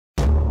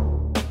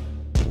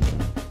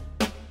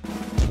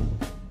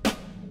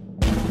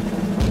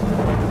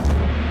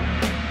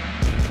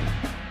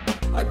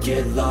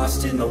get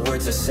lost in the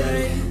words I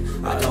say.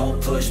 I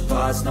don't push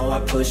pause, no, I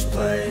push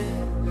play.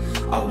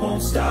 I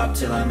won't stop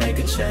till I make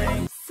a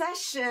change.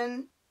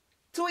 Session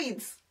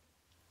tweeds.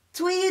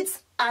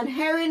 Tweeds and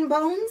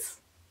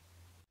herringbones.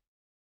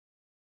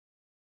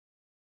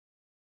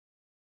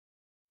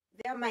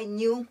 They're my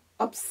new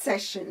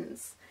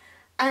obsessions.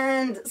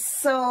 And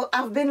so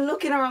I've been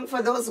looking around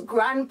for those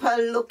grandpa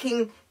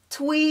looking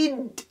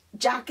tweed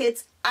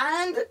jackets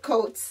and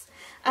coats.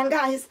 And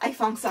guys, I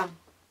found some.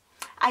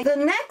 The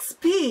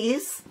next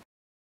piece,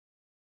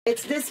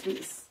 it's this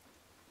piece.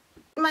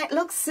 It might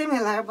look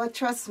similar, but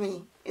trust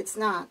me, it's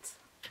not.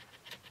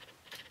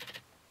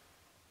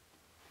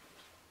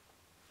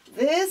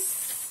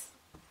 This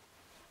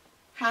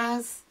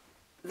has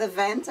the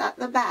vent at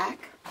the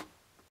back,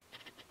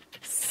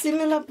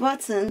 similar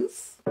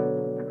buttons.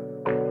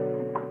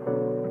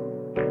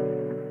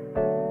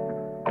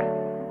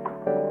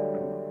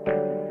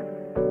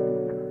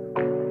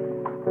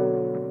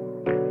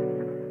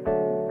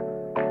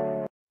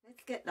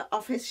 Let's get the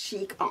office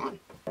chic on.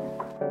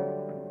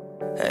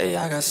 Hey,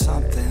 I got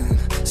something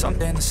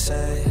to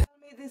say. Tell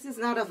me this is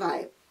not a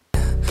vibe.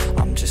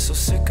 I'm just so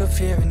sick of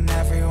hearing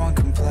everyone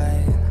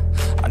complain.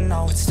 I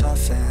know it's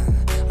tough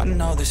and I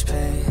know there's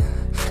pain,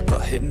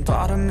 but hitting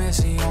bottom is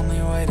the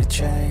only way to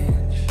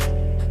change.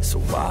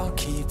 So I'll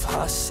keep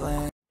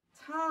hustling.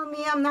 Tell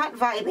me I'm not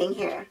vibing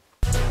here.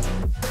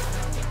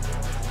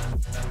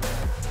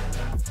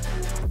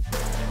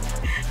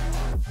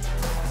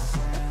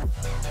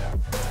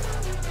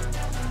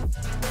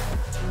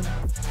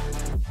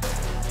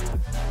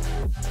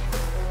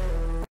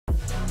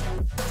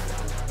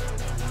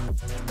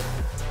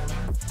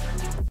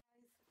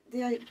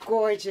 They're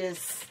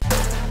gorgeous.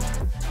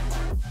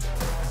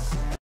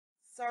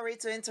 Sorry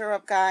to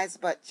interrupt, guys,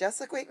 but just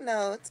a quick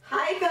note.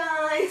 Hi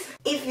guys!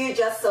 If you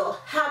just so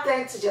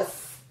happen to just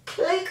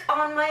click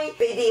on my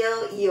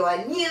video, you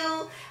are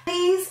new,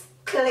 please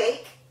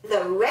click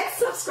the red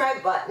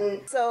subscribe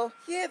button. So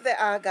here they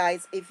are,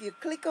 guys. If you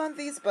click on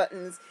these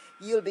buttons,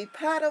 you'll be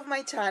part of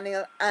my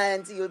channel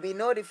and you'll be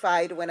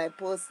notified when I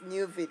post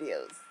new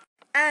videos.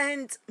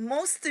 And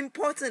most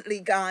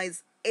importantly,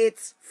 guys,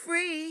 it's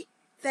free.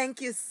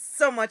 Thank you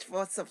so much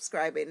for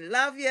subscribing.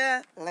 Love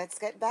ya. Let's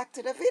get back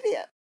to the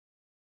video.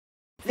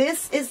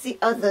 This is the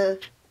other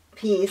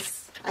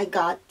piece I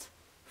got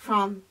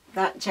from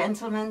that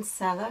gentleman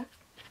seller.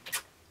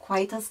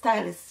 Quite a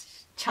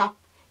stylish chap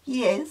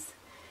he is.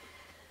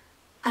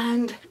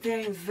 And they're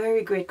in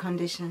very great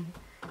condition.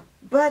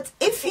 But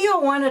if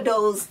you're one of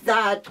those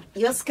that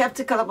you're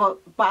skeptical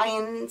about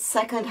buying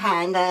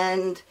secondhand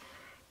and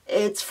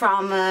it's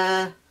from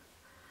a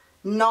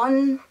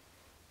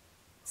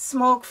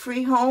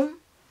non-smoke-free home,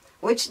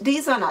 which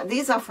these are not,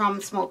 these are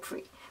from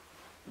smoke-free.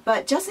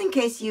 But just in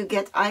case you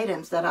get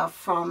items that are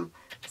from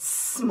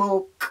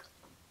from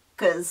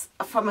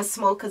a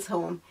smoker's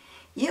home,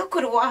 you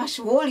could wash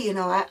wool, you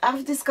know.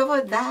 I've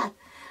discovered that.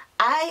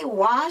 I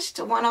washed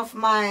one of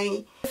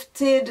my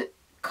gifted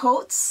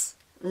coats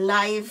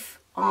live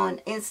on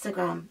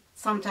Instagram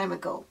some time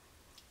ago.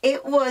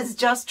 It was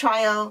just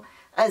trial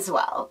as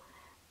well.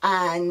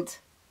 And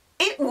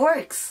it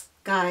works,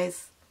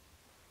 guys.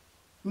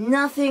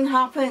 Nothing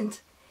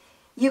happened.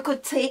 You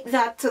could take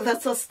that to the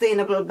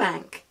Sustainable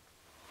bank.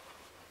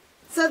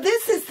 So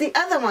this is the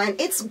other one.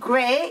 It's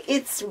gray.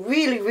 It's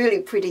really, really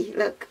pretty.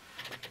 Look.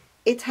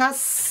 It has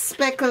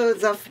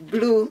speckles of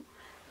blue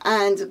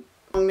and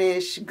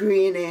brownish,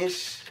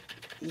 greenish.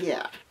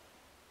 Yeah.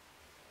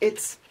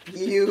 It's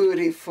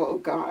beautiful,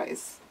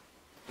 guys.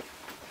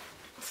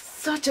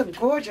 Such a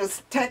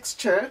gorgeous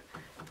texture.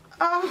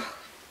 Oh.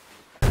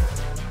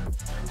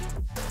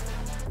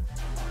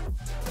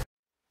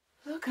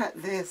 Look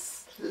at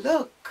this.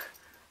 Look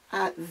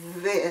at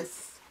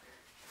this.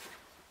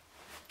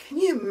 Can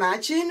you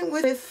imagine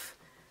with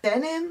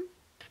denim,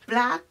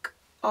 black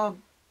or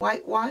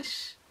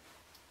whitewash?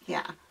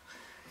 Yeah.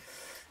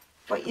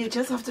 But you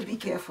just have to be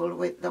careful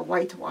with the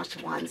whitewash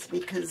ones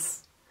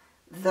because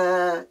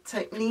the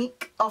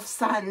technique of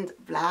sand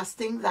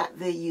blasting that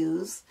they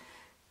use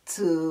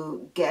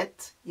to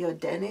get your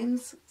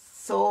denims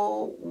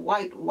so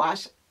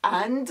whitewash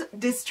and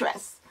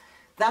distress.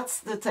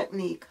 That's the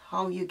technique,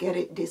 how you get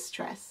it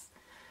distressed.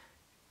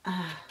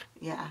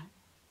 Yeah,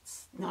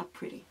 it's not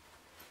pretty.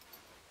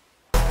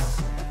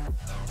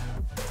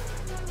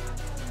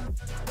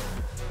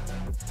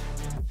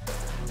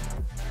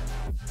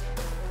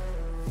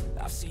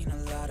 I've seen a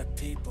lot of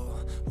people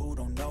who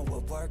don't know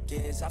what work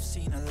is. I've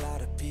seen a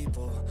lot of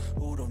people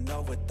who don't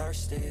know what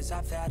thirst is.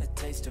 I've had a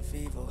taste of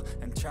evil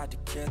and tried to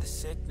cure the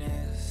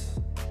sickness,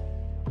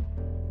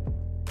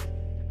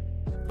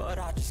 but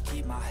I just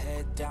keep my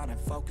head down and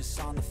focus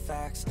on the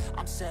facts.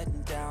 I'm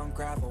setting down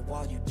gravel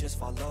while you just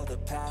follow the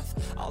path.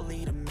 I'll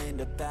lead them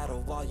into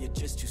battle while you're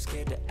just too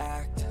scared to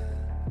act.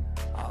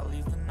 I'll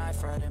leave the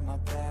knife right in my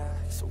back,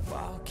 so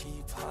I'll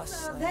keep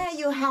hustling. So there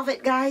you have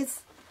it,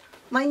 guys.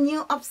 My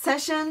new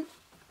obsession.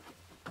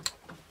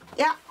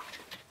 Yeah.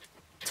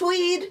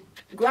 Tweed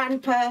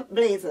grandpa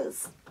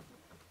blazers.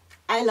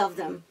 I love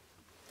them.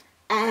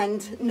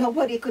 And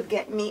nobody could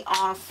get me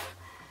off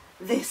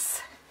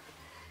this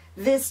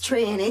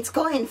train. It's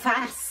going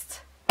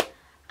fast.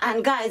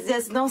 And guys,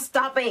 there's no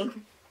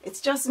stopping.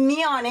 It's just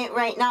me on it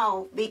right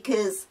now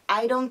because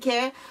I don't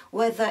care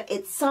whether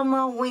it's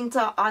summer,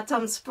 winter,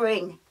 autumn,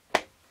 spring.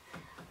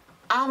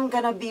 I'm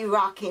gonna be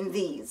rocking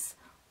these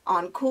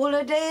on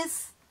cooler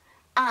days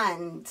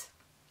and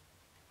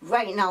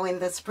right now in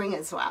the spring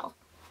as well.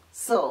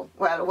 So,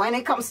 well, when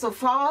it comes to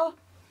fall,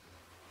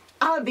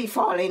 I'll be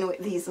falling with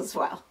these as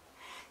well.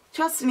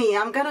 Trust me,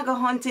 I'm gonna go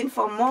hunting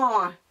for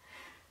more.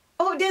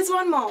 Oh, there's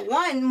one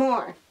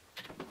more.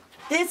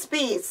 This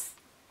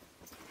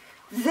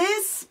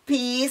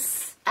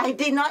piece I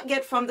did not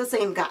get from the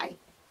same guy.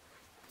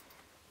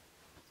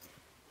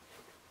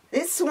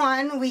 This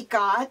one we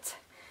got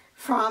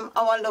from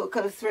our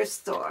local thrift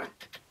store.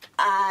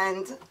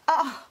 And,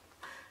 oh,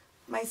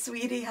 my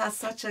sweetie has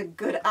such a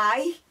good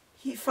eye.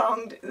 He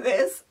found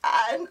this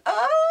and,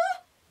 oh,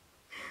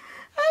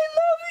 I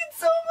love it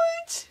so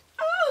much.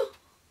 Oh,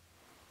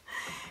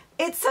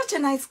 it's such a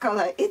nice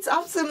color. It's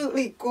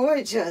absolutely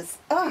gorgeous.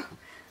 Oh,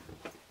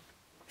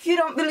 if you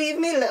don't believe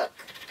me, look.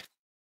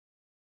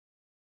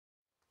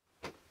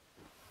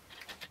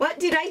 What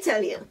did I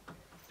tell you?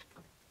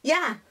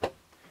 Yeah.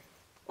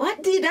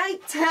 What did I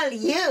tell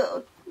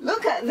you?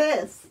 Look at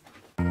this.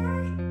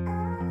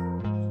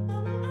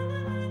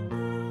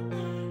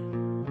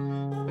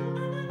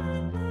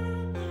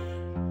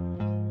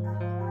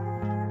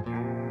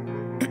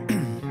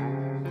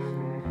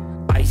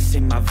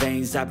 In my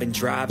veins, I've been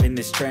driving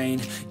this train.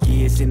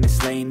 Years in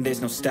this lane,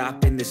 there's no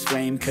stopping this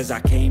flame. Cause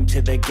I came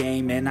to the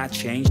game and I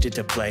changed it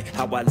to play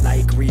how I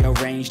like,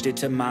 rearranged it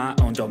to my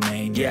own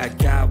domain. Yeah, I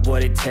got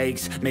what it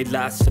takes, made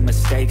lots of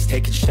mistakes,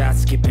 taking shots,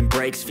 skipping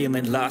breaks,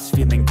 feeling lost,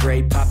 feeling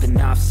great, popping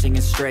off,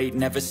 singing straight,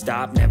 never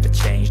stopped, never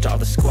changed. All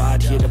the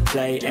squad here to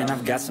play and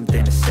I've got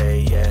something to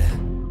say, yeah.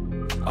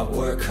 I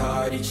work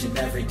hard each and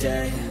every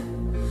day.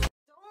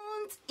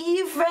 Don't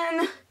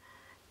even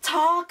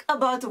talk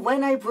about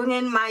when I bring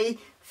in my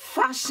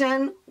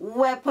fashion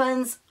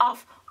weapons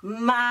of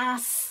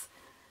mass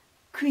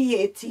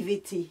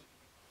creativity.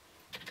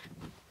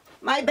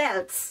 My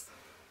belts.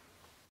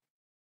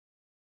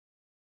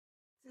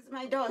 This is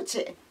my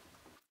Dolce.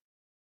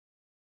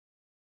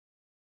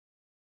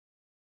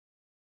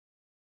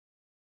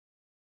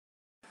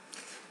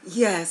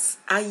 Yes,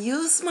 I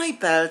use my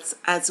belts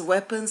as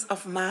weapons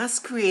of mass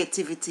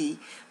creativity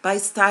by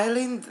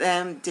styling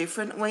them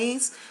different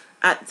ways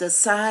at the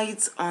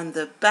sides, on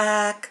the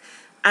back,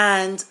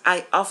 and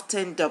I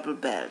often double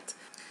belt.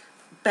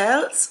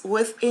 Belts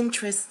with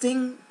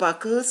interesting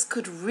buckles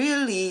could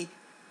really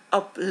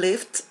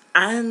uplift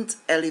and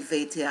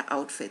elevate your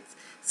outfits.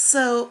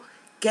 So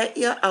get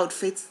your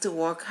outfits to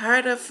work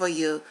harder for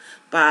you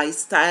by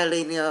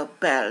styling your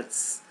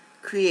belts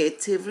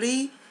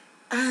creatively,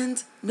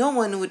 and no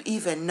one would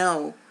even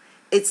know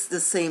it's the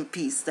same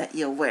piece that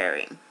you're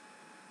wearing.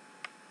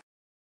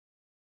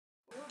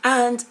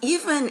 And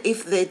even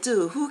if they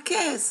do, who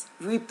cares?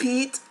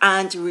 Repeat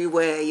and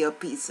rewear your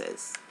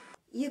pieces.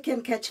 You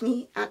can catch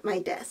me at my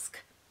desk.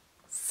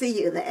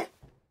 See you there.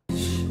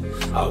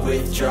 I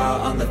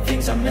withdraw on the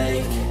things I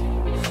make.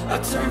 I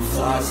turn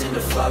flaws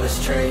into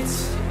flawless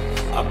traits.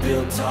 I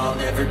build tall,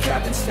 never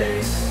capped in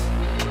space.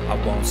 I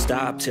won't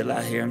stop till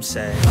I hear him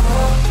say, oh,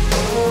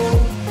 oh,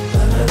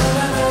 la, la,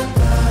 la, la, la.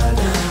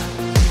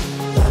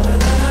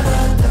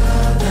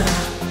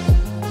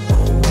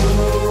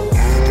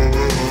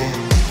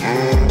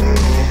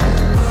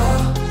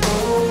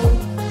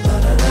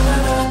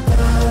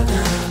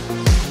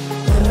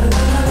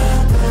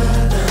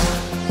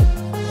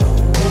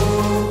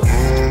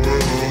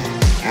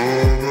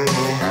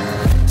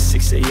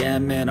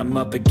 And I'm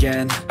up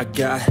again. I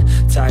got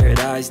tired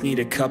eyes, need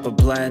a cup of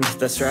blend.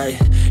 That's right,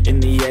 in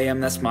the AM,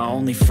 that's my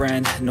only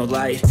friend. No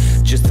light,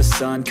 just the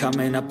sun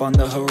coming up on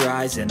the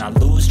horizon. I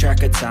lose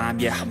track of time,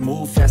 yeah, I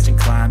move fast and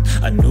climb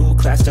a new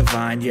class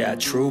divine, yeah,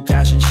 true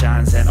passion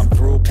shines. And I'm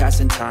through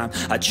passing time,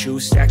 I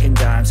choose stacking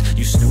dimes.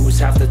 You snooze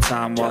half the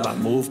time while I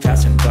move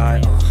passing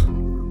by.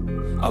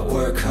 I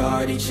work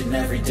hard each and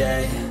every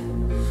day.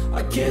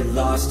 I get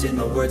lost in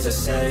the words I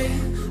say.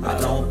 I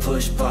don't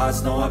push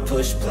pause, no, I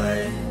push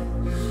play.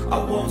 I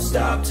won't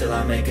stop till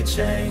I make a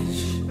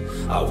change.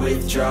 I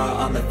withdraw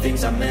on the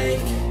things I make.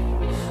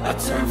 I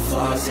turn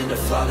flaws into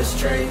flawless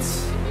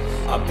traits.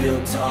 I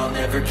build tall,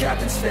 never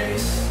capped in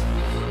space.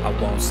 I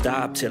won't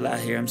stop till I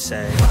hear him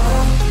say,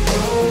 oh,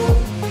 oh,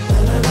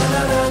 la, la,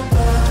 la, la,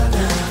 la,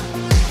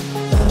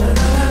 la, la,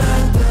 la,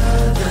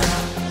 la, la.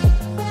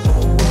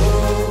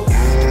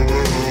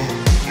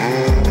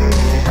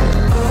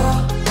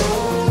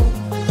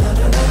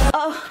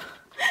 Oh,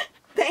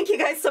 thank you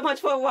guys so much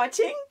for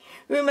watching.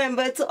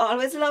 Remember to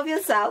always love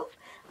yourself,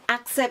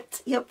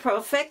 accept your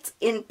perfect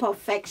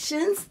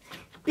imperfections,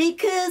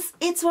 because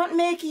it's what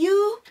make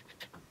you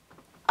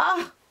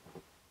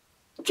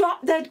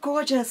drop dead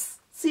gorgeous.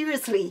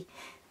 Seriously.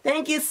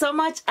 Thank you so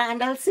much,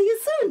 and I'll see you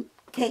soon.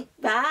 Okay,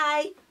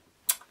 bye.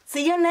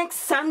 See you next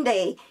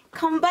Sunday.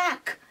 Come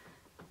back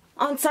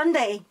on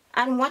Sunday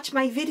and watch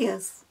my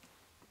videos.